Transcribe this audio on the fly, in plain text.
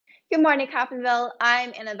Good morning, Coppinville.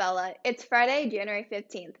 I'm Annabella. It's Friday, January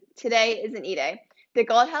 15th. Today is an E-Day. The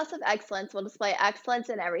Gold House of Excellence will display excellence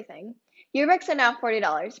in everything. Yearbooks are now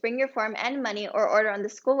 $40. Bring your form and money or order on the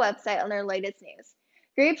school website on their latest news.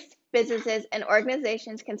 Groups, businesses, and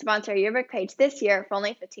organizations can sponsor a yearbook page this year for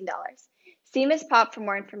only $15. See Ms. Pop for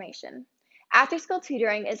more information. After-school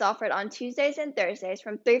tutoring is offered on Tuesdays and Thursdays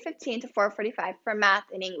from 3:15 to 4:45 for math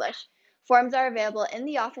and English. Forms are available in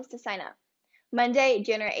the office to sign up. Monday,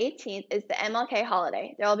 January 18th is the MLK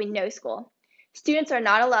holiday. There will be no school. Students are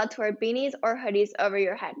not allowed to wear beanies or hoodies over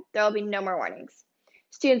your head. There will be no more warnings.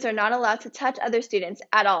 Students are not allowed to touch other students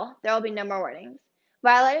at all. There will be no more warnings.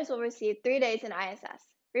 Violators will receive 3 days in ISS.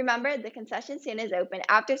 Remember, the concession stand is open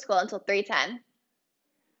after school until 3:10.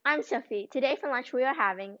 I'm Sophie. Today for lunch we are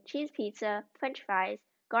having cheese pizza, french fries,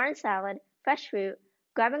 garden salad, fresh fruit,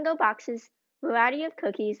 grab-and-go boxes, variety of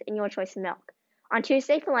cookies, and your choice of milk. On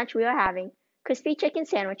Tuesday for lunch we are having crispy chicken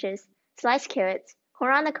sandwiches, sliced carrots,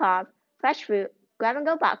 corn on the cob, fresh fruit,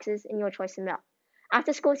 grab-and-go boxes, and your choice of milk.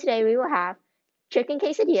 After school today we will have chicken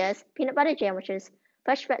quesadillas, peanut butter sandwiches,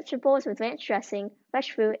 fresh vegetables with ranch dressing,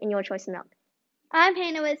 fresh fruit, and your choice of milk. I'm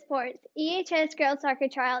Hannah with sports. EHS girls soccer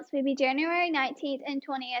tryouts will be January 19th and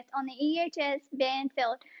 20th on the EHS band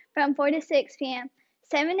field from 4 to 6 p.m.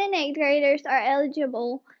 7th and 8th graders are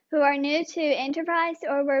eligible who are new to Enterprise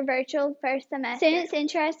or were virtual first semester. Students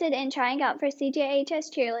interested in trying out for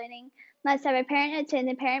CJHS cheerleading must have a parent attend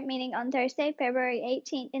the parent meeting on Thursday, February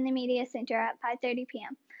 18th in the Media Center at 5:30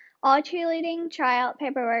 p.m. All cheerleading tryout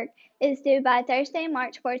paperwork is due by Thursday,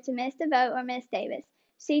 March 4th to Miss DeVoe or Miss Davis.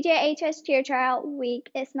 CJHS Cheer Tryout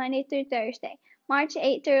Week is Monday through Thursday, March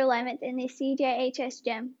 8th through 11th in the CJHS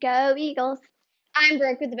Gym. Go Eagles! I'm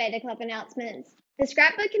Brooke with the Beta Club announcements. The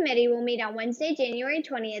Scrapbook Committee will meet on Wednesday, January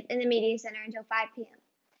 20th in the Media Center until 5 p.m.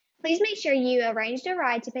 Please make sure you arranged a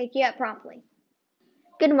ride to pick you up promptly.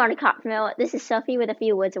 Good morning, Coppinville. This is Sophie with a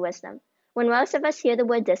few words of wisdom. When most of us hear the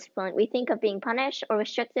word discipline, we think of being punished or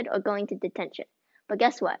restricted or going to detention. But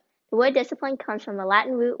guess what? The word discipline comes from a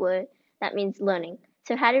Latin root word that means learning.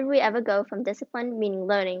 So how did we ever go from discipline, meaning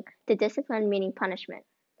learning, to discipline, meaning punishment?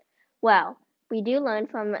 Well, we do learn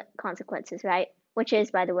from consequences, right? Which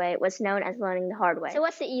is, by the way, what's known as learning the hard way. So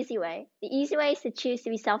what's the easy way? The easy way is to choose to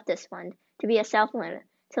be self-disciplined, to be a self-learner,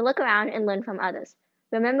 to look around and learn from others.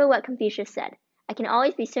 Remember what Confucius said, I can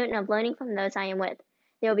always be certain of learning from those I am with.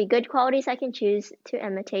 There will be good qualities I can choose to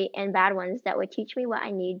imitate and bad ones that would teach me what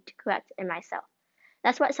I need to correct in myself.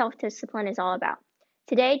 That's what self-discipline is all about.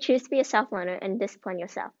 Today, choose to be a self-learner and discipline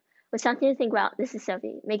yourself. With something to think about, this is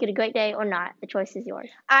Sophie. Make it a great day or not. The choice is yours.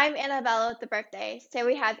 I'm Annabella with the birthday. So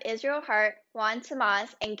we have Israel Hart, Juan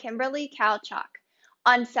Tomas, and Kimberly Kalchuk.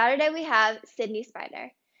 On Saturday, we have Sydney Spider.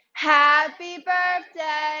 Happy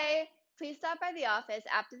birthday! Please stop by the office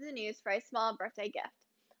after the news for a small birthday gift.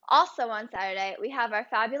 Also on Saturday, we have our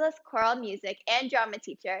fabulous choral music and drama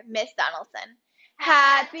teacher, Miss Donaldson.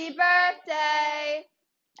 Happy birthday!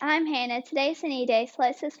 I'm Hannah. Today's an E-Day, so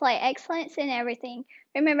let's display excellence in everything.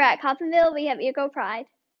 Remember, at Coppinville, we have Eagle Pride.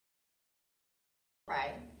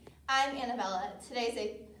 Pride. I'm Annabella. Today's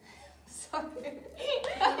a... Sorry.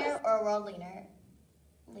 Leaner or world leaner?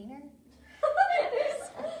 Leaner?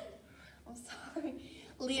 I'm sorry.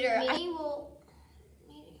 Leader. Meeting will...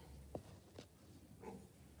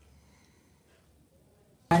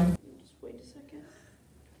 Just wait a second.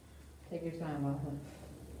 Take your time, Martha.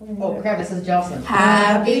 Oh crap, it says Jocelyn.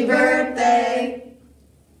 Happy birthday!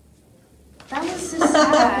 That was so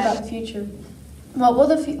sad. About the future. What will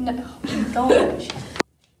the future... No. Oh my gosh.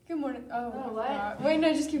 Good morning. Oh, what? God. Wait,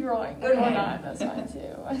 no, just keep rolling. Okay. Or not, that's fine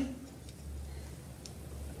too.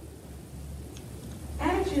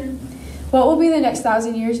 Action. What will be the next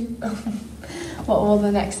 1,000 years? What will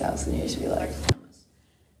the next 1,000 years be like?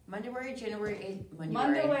 Monday, January 8th.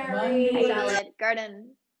 Monday. Salad.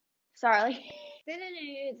 Garden. Sorry.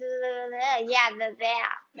 Yeah,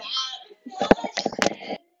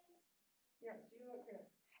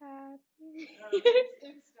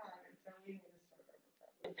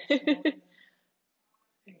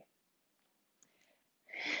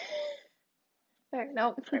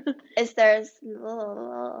 Nope. Is there's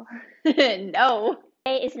no.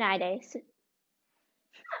 Today is an I-Day.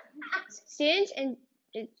 Students and...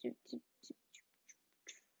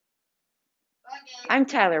 I'm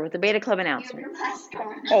Tyler with the Beta Club announcement.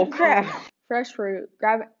 Oh crap. Fresh fruit.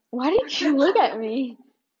 Grab it. Why did you look at me?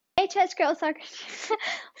 EHS girls soccer.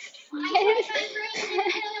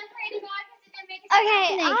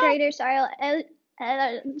 Okay, 8th graders are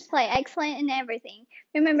display excellent in everything.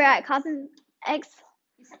 Remember, at Coppinville,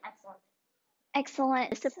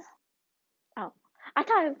 excellent. Oh, I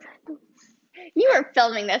thought You were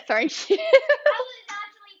filming this, weren't you? I was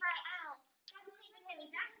actually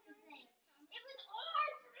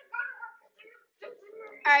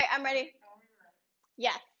right, I'm ready.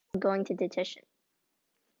 Yes. Going to detention.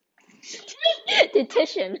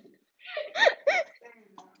 Detention.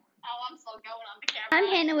 Oh, I'm still going on the camera. I'm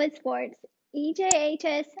Hannah with sports.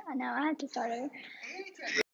 EJHS. I know I have to start over.